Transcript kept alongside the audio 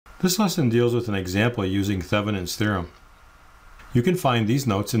This lesson deals with an example using Thevenin's theorem. You can find these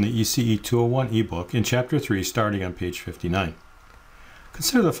notes in the ECE201 ebook in Chapter 3 starting on page 59.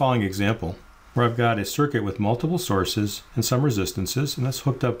 Consider the following example where I've got a circuit with multiple sources and some resistances, and that's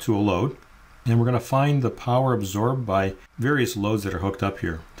hooked up to a load. And we're going to find the power absorbed by various loads that are hooked up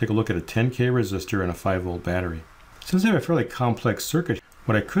here. Take a look at a 10K resistor and a 5-volt battery. Since I have a fairly complex circuit,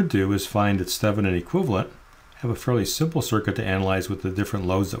 what I could do is find its Thevenin equivalent, have a fairly simple circuit to analyze with the different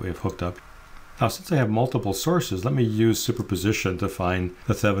loads that we have hooked up. Now, since I have multiple sources, let me use superposition to find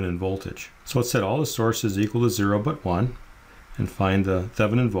the Thevenin voltage. So let's set all the sources equal to 0 but 1 and find the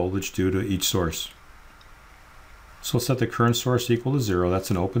Thevenin voltage due to each source. So let's set the current source equal to 0. That's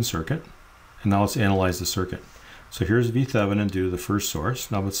an open circuit. And now let's analyze the circuit. So here's V Thevenin due to the first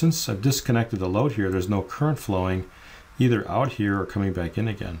source. Now, but since I've disconnected the load here, there's no current flowing either out here or coming back in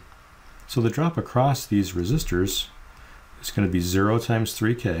again. So the drop across these resistors is going to be 0 times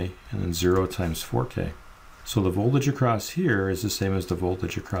 3K and then 0 times 4K. So the voltage across here is the same as the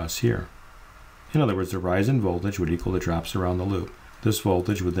voltage across here. In other words, the rise in voltage would equal the drops around the loop. This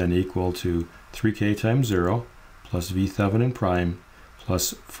voltage would then equal to 3K times 0 plus V Thevenin prime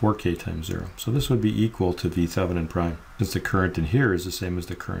plus 4K times 0. So this would be equal to V Thevenin prime. Since the current in here is the same as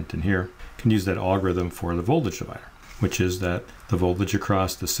the current in here, you can use that algorithm for the voltage divider, which is that the voltage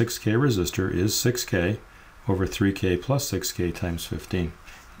across the 6K resistor is 6K over 3K plus 6K times 15. And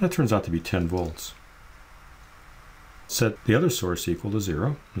that turns out to be 10 volts. Set the other source equal to 0,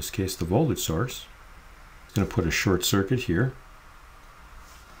 in this case the voltage source. I'm going to put a short circuit here.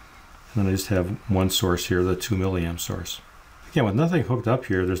 And then I just have one source here, the 2 milliamp source. Again, with nothing hooked up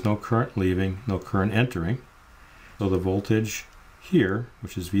here, there's no current leaving, no current entering. So the voltage here,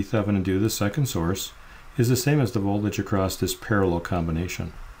 which is V Thevenin due to the second source, is the same as the voltage across this parallel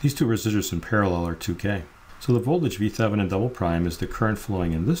combination. These two resistors in parallel are 2K. So the voltage V Thevenin double prime is the current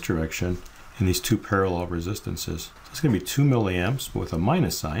flowing in this direction in these two parallel resistances. So it's going to be 2 milliamps with a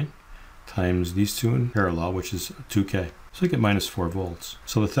minus sign times these two in parallel, which is 2K. So we get minus 4 volts.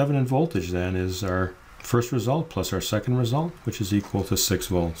 So the Thevenin voltage then is our first result plus our second result, which is equal to 6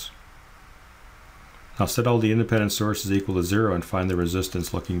 volts. Now set all the independent sources equal to 0 and find the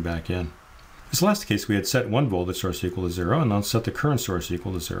resistance looking back in. This last case, we had set one voltage source equal to 0, and now set the current source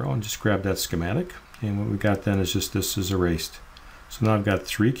equal to 0, and just grab that schematic. And what we got then is just this is erased. So now I've got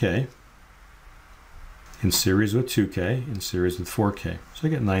 3K in series with 2K, in series with 4K. So I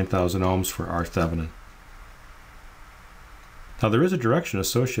get 9,000 ohms for our Thevenin. Now there is a direction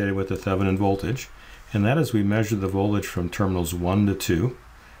associated with the Thevenin voltage, and that is we measure the voltage from terminals 1 to 2.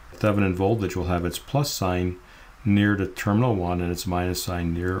 The Thevenin voltage will have its plus sign near to terminal 1 and its minus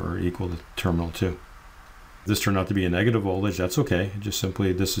sign near or equal to terminal 2. If this turned out to be a negative voltage, that's okay. Just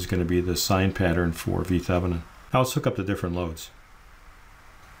simply this is going to be the sign pattern for V Thevenin. Now let's hook up the different loads.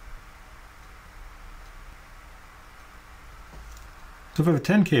 So if I have a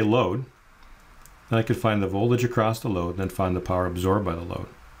 10K load, then I could find the voltage across the load and then find the power absorbed by the load.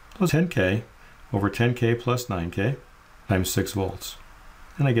 So 10K over 10K plus 9K times 6 volts.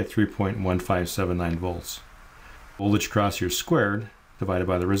 And I get 3.1579 volts. Voltage across here squared divided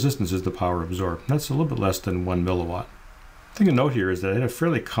by the resistance is the power absorbed. That's a little bit less than 1 milliwatt. The thing to note here is that I had a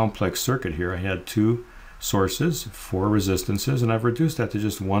fairly complex circuit here. I had 2 sources, 4 resistances, and I've reduced that to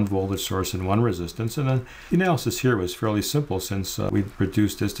just 1 voltage source and 1 resistance. And then the analysis here was fairly simple since we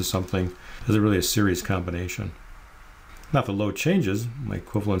reduced this to something as really a series combination. Now if the load changes, my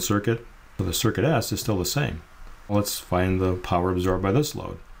equivalent circuit for the circuit S is still the same. Well, let's find the power absorbed by this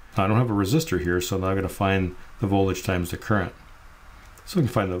load. Now, I don't have a resistor here, so now I've got to find the voltage times the current. So we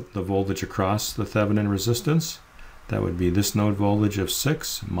can find the voltage across the Thevenin resistance. That would be this node voltage of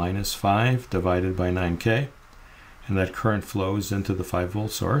 6 minus 5 divided by 9K. And that current flows into the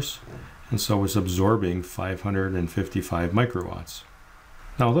 5-volt source. And so it's absorbing 555 microwatts.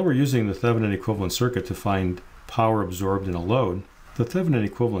 Now, although we're using the Thevenin equivalent circuit to find power absorbed in a load, the Thevenin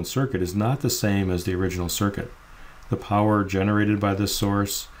equivalent circuit is not the same as the original circuit. The power generated by this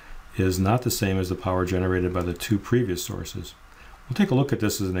source is not the same as the power generated by the 2 previous sources. We'll take a look at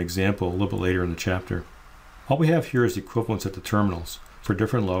this as an example a little bit later in the chapter. All we have here is equivalence at the terminals. For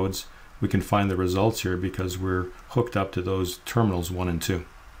different loads, we can find the results here because we're hooked up to those terminals 1 and 2.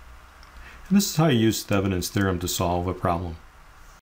 And this is how you use Thevenin's theorem to solve a problem.